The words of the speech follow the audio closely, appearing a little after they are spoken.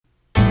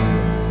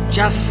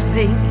Just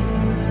think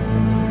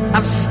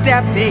of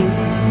stepping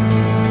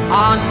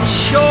on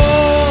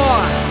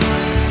shore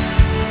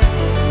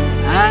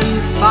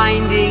and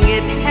finding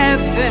it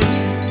heaven,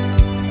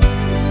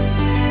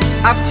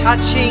 of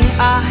touching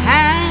a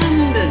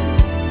hand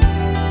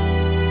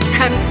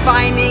and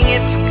finding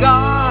it's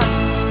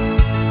God's,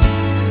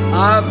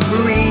 of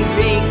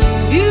breathing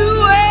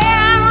new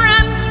air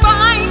and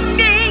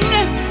finding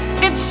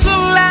it's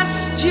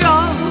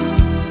celestial,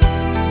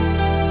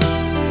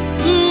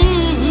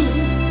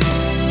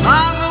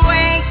 of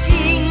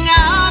waking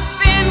up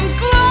in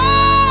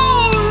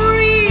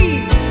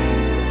glory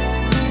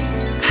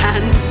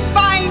and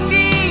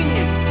finding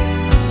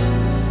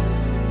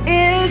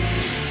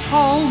it's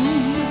home.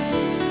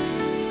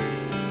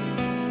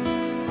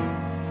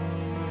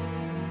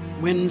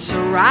 When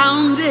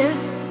surrounded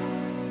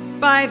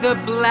by the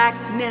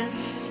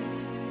blackness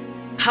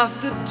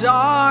of the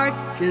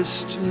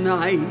darkest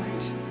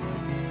night,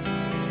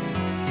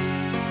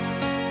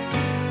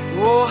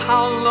 oh,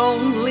 how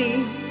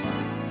lonely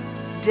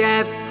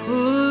death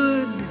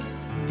could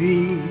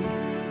be.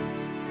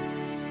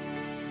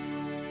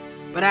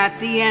 But at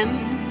the end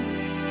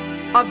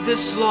of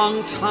this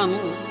long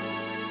tunnel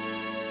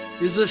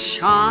is a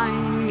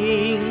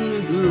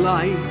shining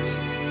light.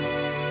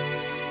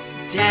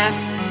 Death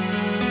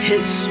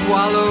is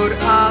swallowed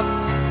up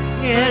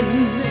in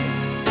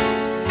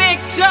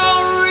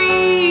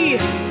victory.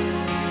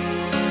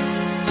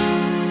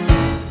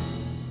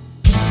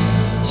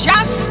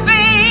 Just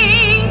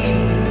think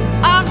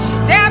of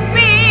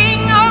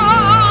stepping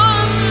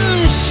on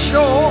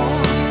shore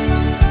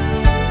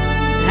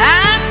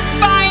and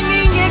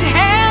finding it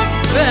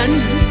heaven,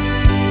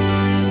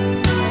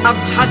 of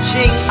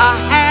touching a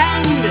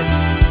hand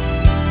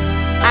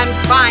and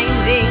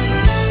finding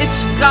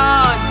it's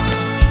God's,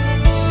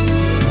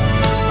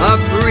 of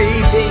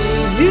breathing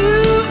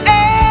new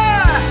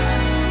air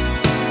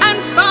and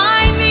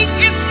finding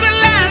it's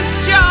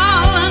celestial,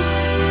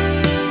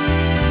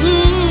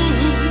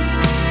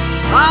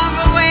 of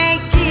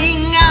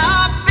waking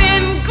up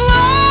in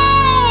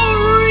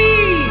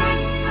glory,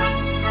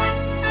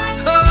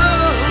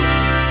 oh,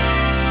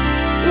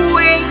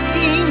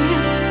 waking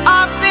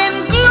up in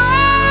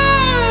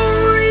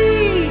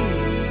glory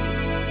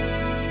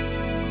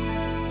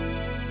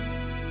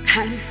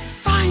and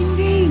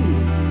finding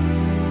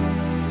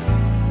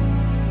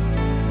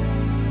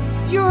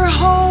you're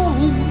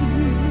home.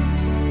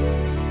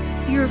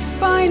 You're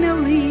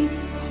finally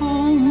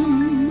home.